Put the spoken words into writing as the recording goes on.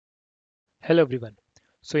Hello everyone.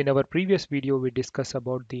 So in our previous video, we discussed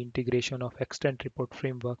about the integration of extend report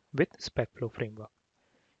framework with SpecFlow framework.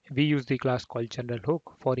 We use the class called general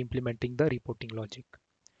hook for implementing the reporting logic.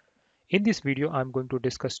 In this video, I'm going to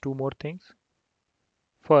discuss two more things.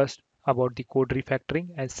 First, about the code refactoring,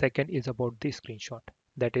 and second is about the screenshot.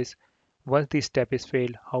 That is, once the step is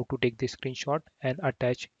failed, how to take the screenshot and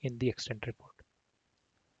attach in the extend report.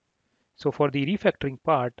 So for the refactoring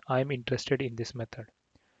part, I'm interested in this method.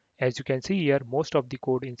 As you can see here, most of the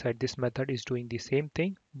code inside this method is doing the same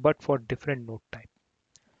thing, but for different node type.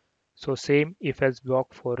 So same if else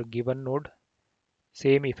block for a given node,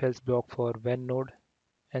 same if else block for when node,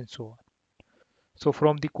 and so on. So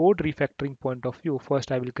from the code refactoring point of view,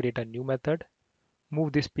 first I will create a new method,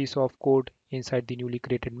 move this piece of code inside the newly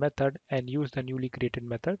created method and use the newly created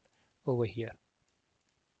method over here.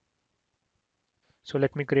 So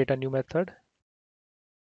let me create a new method.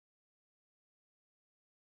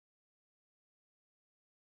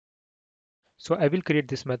 So I will create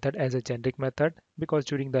this method as a generic method because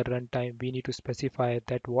during the runtime we need to specify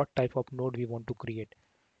that what type of node we want to create.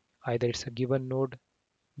 Either it's a given node,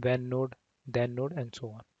 when node, then node, and so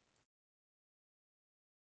on.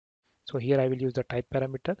 So here I will use the type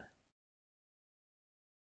parameter.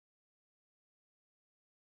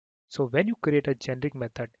 So when you create a generic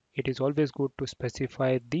method, it is always good to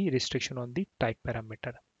specify the restriction on the type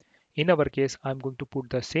parameter. In our case, I'm going to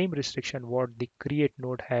put the same restriction what the create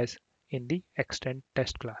node has in the extend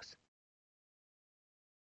test class.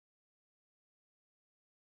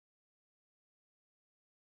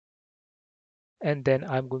 And then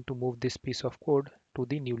I'm going to move this piece of code to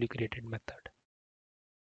the newly created method.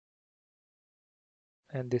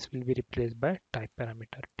 And this will be replaced by type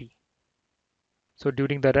parameter t. So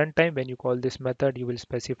during the runtime, when you call this method, you will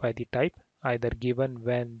specify the type, either given,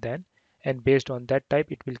 when, then, and based on that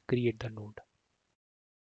type, it will create the node.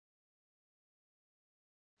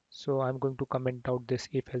 So I'm going to comment out this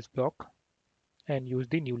if else block and use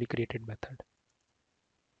the newly created method.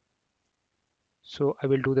 So I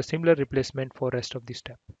will do the similar replacement for rest of the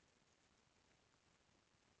step.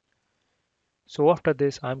 So after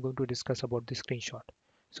this, I'm going to discuss about the screenshot.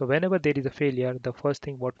 So whenever there is a failure, the first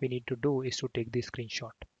thing what we need to do is to take the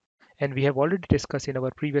screenshot. And we have already discussed in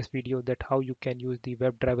our previous video that how you can use the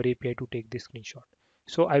WebDriver API to take the screenshot.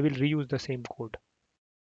 So I will reuse the same code.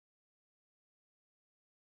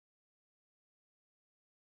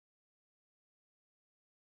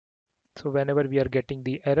 So whenever we are getting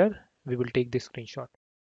the error, we will take the screenshot.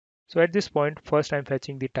 So at this point, first I'm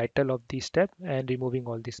fetching the title of the step and removing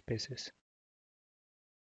all the spaces.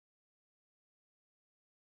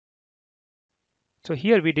 So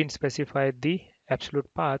here we didn't specify the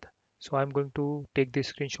absolute path. So I'm going to take the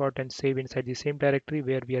screenshot and save inside the same directory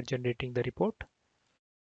where we are generating the report.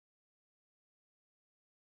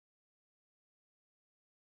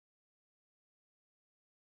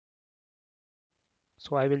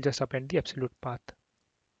 So I will just append the absolute path.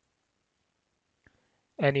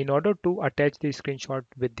 And in order to attach the screenshot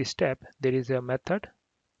with this step, there is a method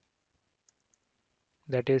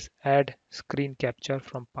that is add screen capture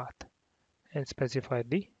from path and specify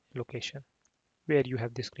the location where you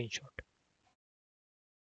have the screenshot.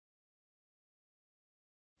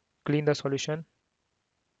 Clean the solution,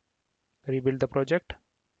 rebuild the project,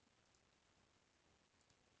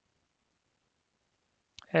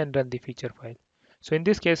 and run the feature file. So in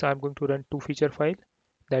this case, I'm going to run two feature file,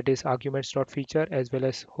 that is arguments.feature as well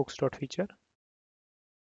as hooks.feature.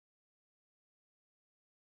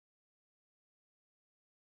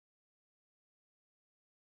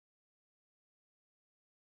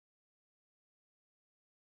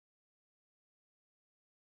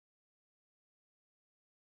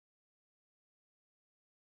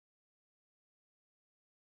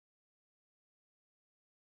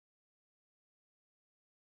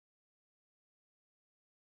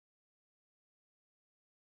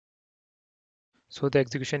 So the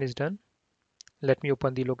execution is done. Let me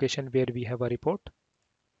open the location where we have a report.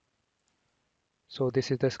 So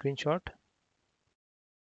this is the screenshot.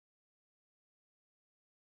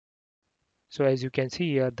 So as you can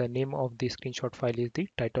see here, the name of the screenshot file is the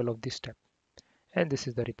title of this step, and this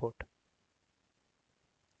is the report.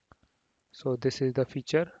 So this is the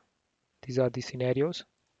feature, these are the scenarios,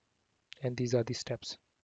 and these are the steps.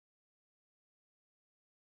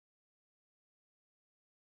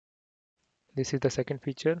 This is the second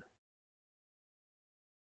feature,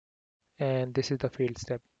 and this is the failed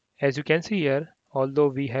step. As you can see here, although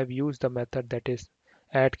we have used the method that is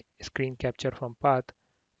add screen capture from path,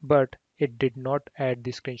 but it did not add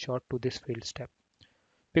the screenshot to this failed step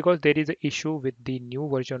because there is an issue with the new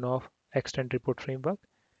version of extend report framework.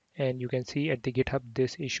 And you can see at the GitHub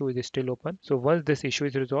this issue is still open. So once this issue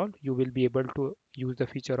is resolved, you will be able to use the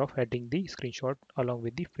feature of adding the screenshot along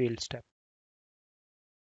with the failed step.